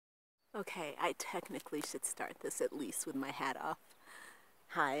Okay, I technically should start this at least with my hat off.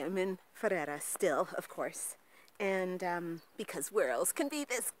 Hi, I'm in Ferrera still, of course. And because where else can be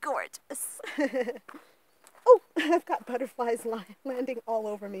this gorgeous? Oh, I've got butterflies landing all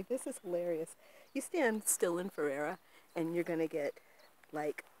over me. This is hilarious. You stand still in Ferrera and you're gonna get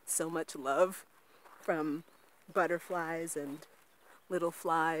like so much love from butterflies and little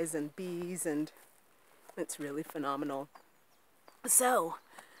flies and bees, and it's really phenomenal. So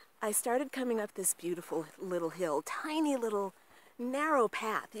I started coming up this beautiful little hill, tiny little narrow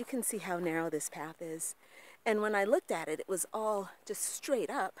path. You can see how narrow this path is. And when I looked at it, it was all just straight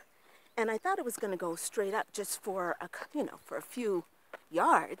up. And I thought it was going to go straight up just for for a few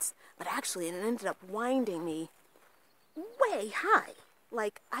yards, but actually it ended up winding me way high.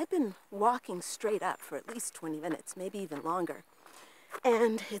 Like I've been walking straight up for at least 20 minutes, maybe even longer.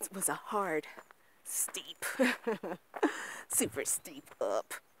 And it was a hard, steep, super steep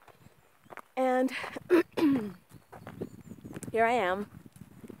up. And here I am,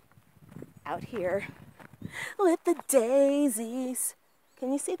 out here with the daisies.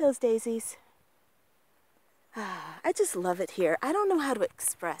 Can you see those daisies? I just love it here. I don't know how to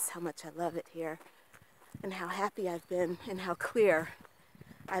express how much I love it here and how happy I've been and how clear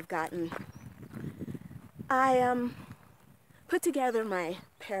I've gotten. I put together my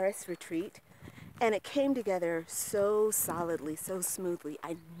Paris retreat, and it came together so solidly, so smoothly.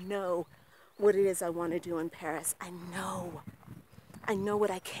 I know what it is I want to do in Paris. I know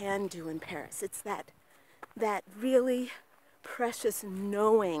what I can do in Paris. It's that really precious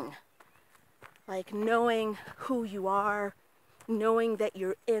knowing, like knowing who you are, knowing that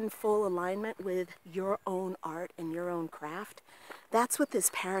you're in full alignment with your own art and your own craft. That's what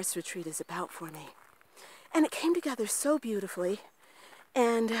this Paris retreat is about for me. And it came together so beautifully.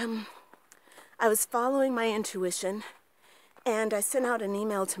 And I was following my intuition, and I sent out an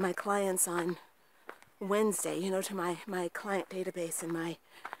email to my clients on Wednesday, to my client database and my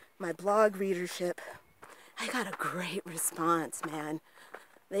blog readership. I got a great response, man.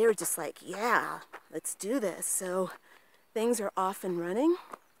 They were just like, yeah, let's do this. So things are off and running,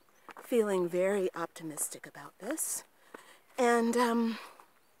 feeling very optimistic about this. And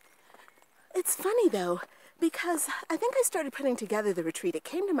it's funny though, because I think I started putting together the retreat. It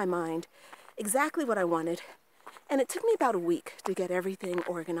came to my mind exactly what I wanted. And it took me about a week to get everything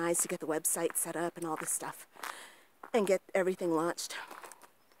organized, to get the website set up and all this stuff, and get everything launched.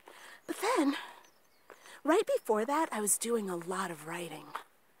 But then, right before that, I was doing a lot of writing.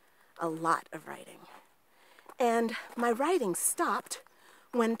 And my writing stopped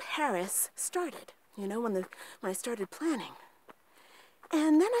when Paris started, when I started planning.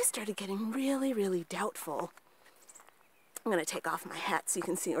 And then I started getting really, really doubtful. I'm going to take off my hat so you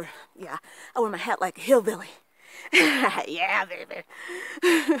can see, I wear my hat like a hillbilly. Yeah, baby.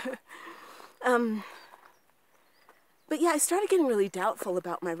 But yeah, I started getting really doubtful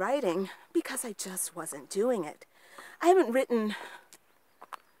about my writing because I just wasn't doing it. I haven't written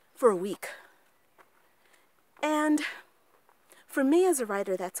for a week. And for me as a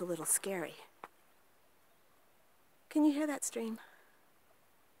writer, that's a little scary. Can you hear that stream?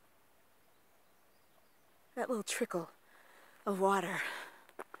 That little trickle of water.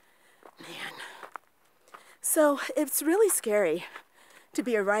 Man. So it's really scary to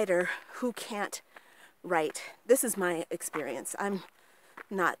be a writer who can't write. This is my experience. I'm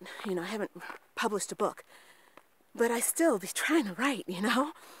not, I haven't published a book, but I still be trying to write,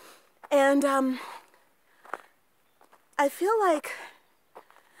 And I feel like,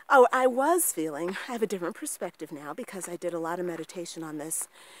 I have a different perspective now because I did a lot of meditation on this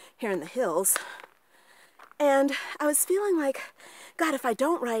here in the hills. And I was feeling like, God, if I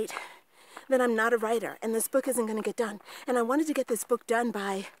don't write, then I'm not a writer, and this book isn't going to get done. And I wanted to get this book done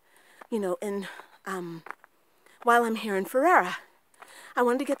by, while I'm here in Ferrera. I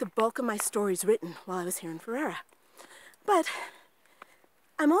wanted to get the bulk of my stories written while I was here in Ferrera. But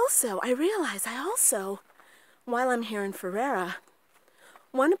I realize I also, while I'm here in Ferrera,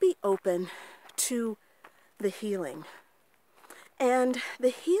 want to be open to the healing. And the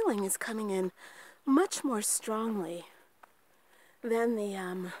healing is coming in much more strongly than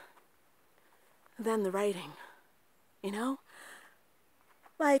the writing,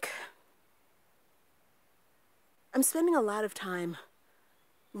 Like, I'm spending a lot of time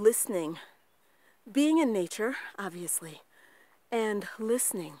listening, being in nature, obviously, and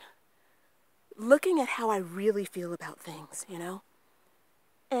listening, looking at how I really feel about things,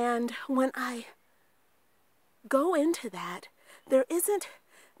 And when I go into that, there isn't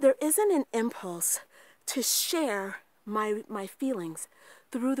an impulse to share my feelings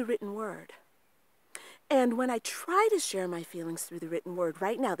through the written word. And when I try to share my feelings through the written word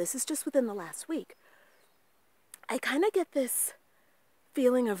right now, this is just within the last week, I kind of get this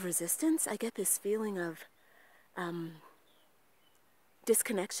feeling of resistance. I get this feeling of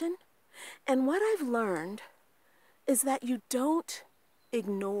disconnection. And what I've learned is that you don't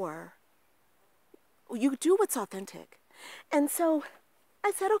ignore, you do what's authentic. And so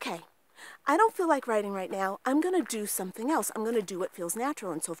I said, okay, I don't feel like writing right now. I'm going to do something else. I'm going to do what feels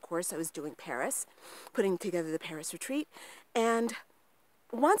natural. And so, of course, I was doing Paris, putting together the Paris retreat. And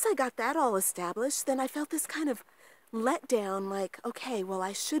once I got that all established, then I felt this kind of let down, like, okay, well,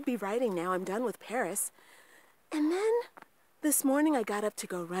 I should be writing now. I'm done with Paris. And then this morning I got up to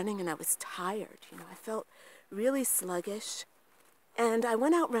go running and I was tired. You know, I felt really sluggish. And I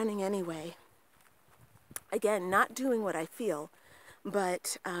went out running anyway. Again, not doing what I feel,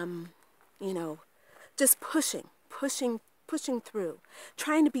 but, you know, just pushing through,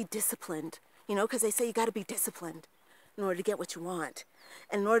 trying to be disciplined, you know, because they say you got to be disciplined in order to get what you want.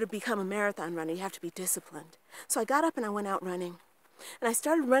 And in order to become a marathon runner, you have to be disciplined. So I got up and I went out running. And I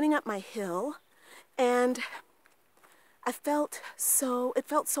started running up my hill, and it felt so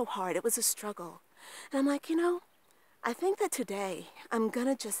hard. It was a struggle. And I'm like, you know, I think that today I'm going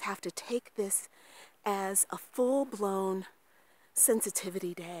to just have to take this as a full-blown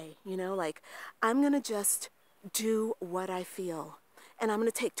sensitivity day, you know, like I'm going to just do what I feel. And I'm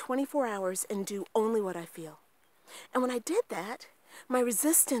going to take 24 hours and do only what I feel. And when I did that, my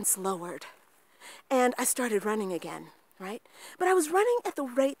resistance lowered and I started running again, right? But I was running at the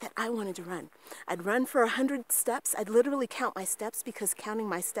rate that I wanted to run. I'd run for 100 steps. I'd literally count my steps because counting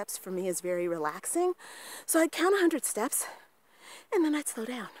my steps for me is very relaxing. So I'd count 100 steps and then I'd slow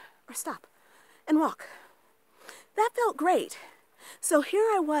down or stop and walk. That felt great. So here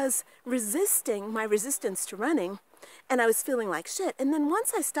I was resisting my resistance to running, and I was feeling like shit. And then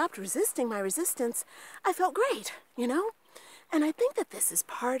once I stopped resisting my resistance, I felt great, you know? And I think that this is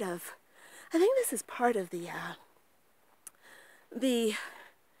part of, the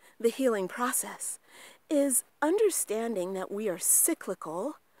healing process, is understanding that we are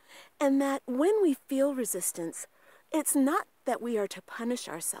cyclical and that when we feel resistance, it's not that we are to punish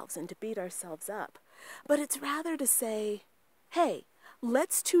ourselves and to beat ourselves up, but it's rather to say, hey,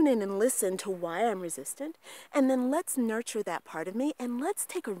 let's tune in and listen to why I'm resistant, and then let's nurture that part of me, and let's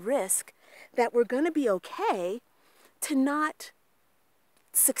take a risk that we're going to be okay to not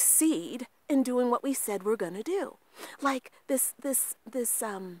succeed in doing what we said we're going to do. Like this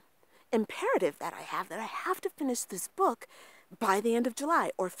imperative that I have to finish this book by the end of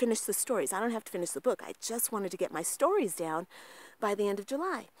July, or finish the stories. I don't have to finish the book. I just wanted to get my stories down by the end of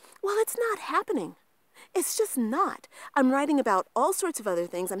July. Well, it's not happening. It's just not. I'm writing about all sorts of other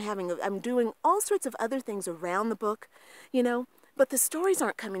things. I'm doing all sorts of other things around the book, you know, but the stories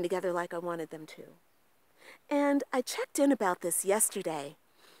aren't coming together like I wanted them to. And I checked in about this yesterday,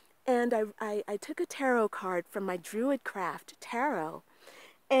 and I took a tarot card from my Druid Craft Tarot,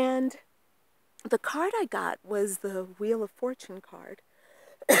 and the card I got was the Wheel of Fortune card.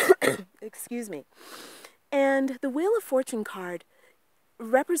 Excuse me. And the Wheel of Fortune card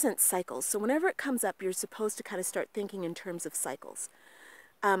represents cycles. So whenever it comes up, you're supposed to kind of start thinking in terms of cycles.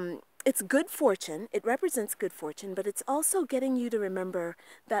 It's good fortune. It represents good fortune, but it's also getting you to remember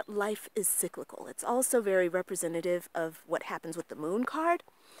that life is cyclical. It's also very representative of what happens with the Moon card.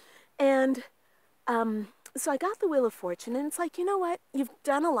 And so I got the Wheel of Fortune, and it's like, you know what? You've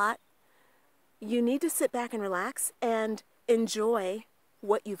done a lot. You need to sit back and relax and enjoy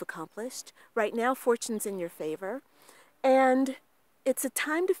what you've accomplished. Right now, fortune's in your favor. And it's a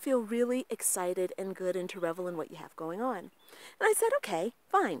time to feel really excited and good and to revel in what you have going on. And I said, okay,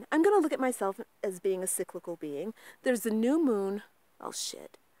 fine. I'm going to look at myself as being a cyclical being. There's a new moon. Oh,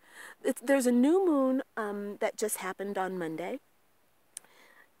 shit. There's a new moon that just happened on Monday.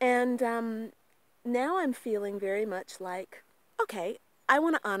 And now I'm feeling very much like, okay, I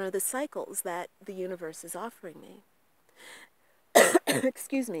want to honor the cycles that the universe is offering me.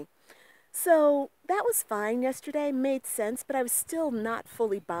 Excuse me. So that was fine yesterday, made sense, but I was still not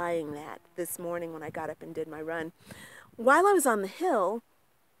fully buying that this morning when I got up and did my run. While I was on the hill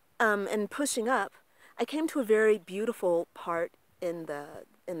and pushing up, I came to a very beautiful part in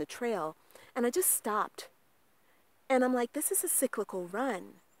the trail, and I just stopped. And I'm like, this is a cyclical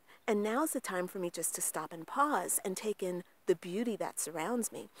run. And now's the time for me just to stop and pause and take in the beauty that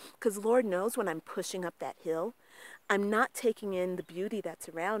surrounds me. Because Lord knows when I'm pushing up that hill, I'm not taking in the beauty that's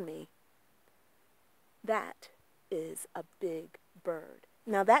around me. That is a big bird.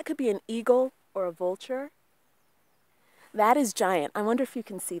 Now that could be an eagle or a vulture. That is giant. I wonder if you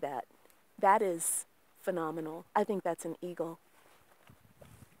can see that. That is phenomenal. I think that's an eagle.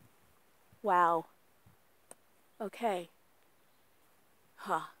 Wow. Okay.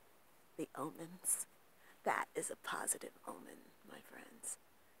 Huh. The omens. That is a positive omen, my friends.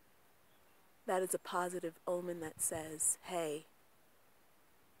 That is a positive omen that says, hey,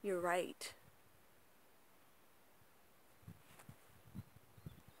 you're right.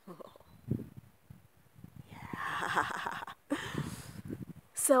 Yeah.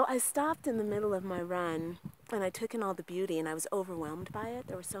 So I stopped in the middle of my run and I took in all the beauty and I was overwhelmed by it.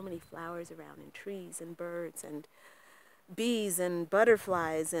 There were so many flowers around and trees and birds and bees and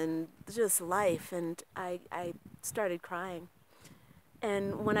butterflies and just life, and I started crying.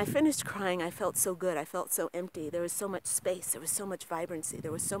 And when I finished crying, I felt so good. I felt so empty. There was so much space. There was so much vibrancy.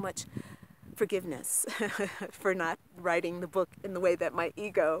 There was so much forgiveness for not writing the book in the way that my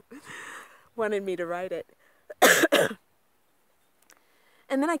ego wanted me to write it.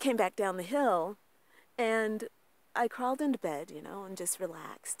 And then I came back down the hill and I crawled into bed, you know, and just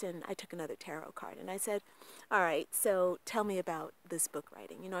relaxed. And I took another tarot card and I said, all right, so tell me about this book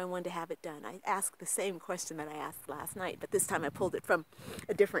writing. You know, I wanted to have it done. I asked the same question that I asked last night, but this time I pulled it from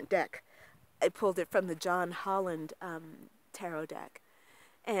a different deck. I pulled it from the John Holland tarot deck.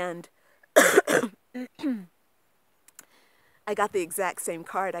 And I got the exact same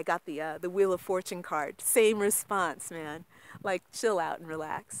card. I got the Wheel of Fortune card. Same response, man. Like, chill out and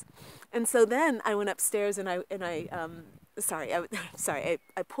relax. And so then I went upstairs and I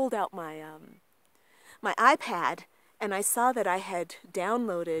pulled out my my iPad and I saw that I had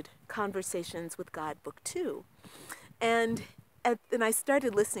downloaded Conversations with God Book 2. And I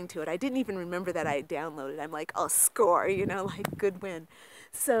started listening to it. I didn't even remember that I had downloaded. I'm like, oh, score, you know, like, good win.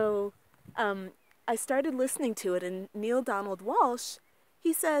 So I started listening to it, and Neil Donald Walsh,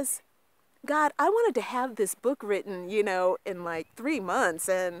 he says, God, I wanted to have this book written, you know, in like 3 months,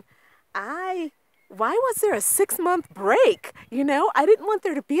 and why was there a 6-month break? You know, I didn't want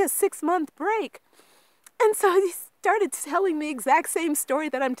there to be a 6-month break. And so he started telling the exact same story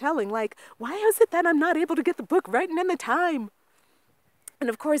that I'm telling, like, why is it that I'm not able to get the book written in the time? And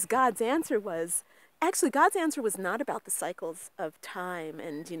of course, God's answer was not about the cycles of time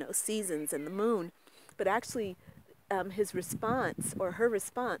and, you know, seasons and the moon, but actually his response or her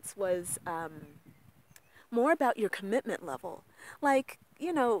response was more about your commitment level. Like,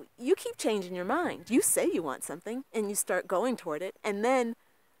 you know, you keep changing your mind. You say you want something and you start going toward it, and then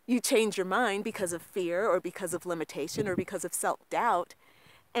you change your mind because of fear or because of limitation or because of self-doubt.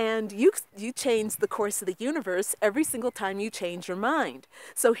 And you change the course of the universe every single time you change your mind.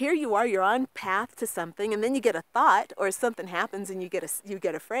 So here you are, you're on path to something, and then you get a thought or something happens and you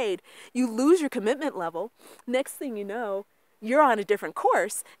get afraid. You lose your commitment level. Next thing you know, you're on a different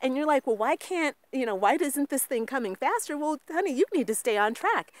course, and you're like, well, why isn't this thing coming faster? Well, honey, you need to stay on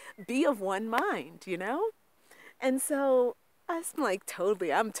track. Be of one mind, you know? And so I'm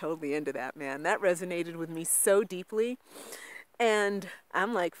totally into that, man. That resonated with me so deeply. And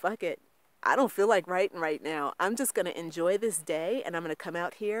I'm like, fuck it. I don't feel like writing right now. I'm just going to enjoy this day, and I'm going to come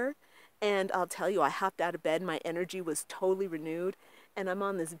out here. And I'll tell you, I hopped out of bed. My energy was totally renewed. And I'm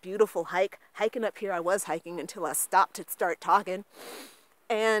on this beautiful hiking up here. I was hiking until I stopped to start talking.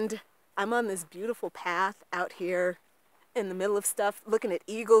 And I'm on this beautiful path out here in the middle of stuff, looking at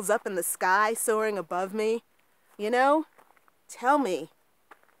eagles up in the sky soaring above me. You know, tell me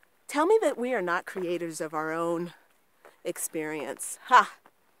that we are not creators of our own experience. Ha!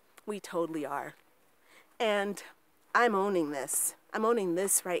 We totally are. And I'm owning this. I'm owning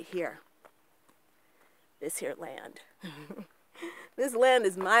this right here. This here land. This land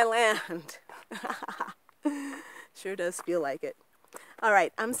is my land. Sure does feel like it. All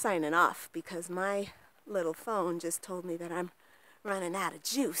right, I'm signing off because my little phone just told me that I'm running out of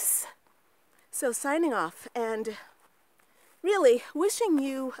juice. So signing off and really wishing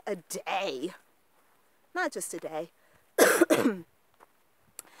you a day, not just a day,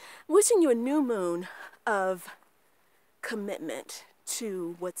 wishing you a new moon of commitment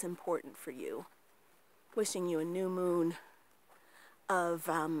to what's important for you. Wishing you a new moon of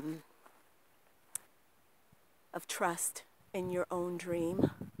trust in your own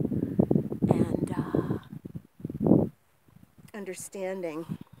dream and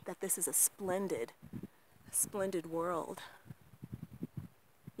understanding that this is a splendid world.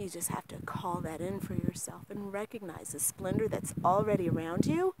 You just have to call that in for yourself and recognize the splendor that's already around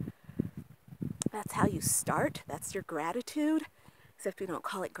you. That's how you start. That's your gratitude. Except we don't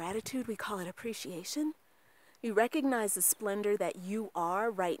call it gratitude, we call it appreciation. You recognize the splendor that you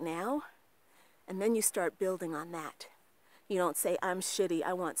are right now, and then you start building on that. You don't say, I'm shitty,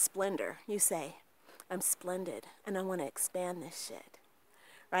 I want splendor. You say, I'm splendid, and I want to expand this shit.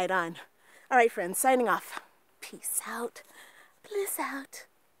 Right on. All right, friends, signing off. Peace out. Bliss out.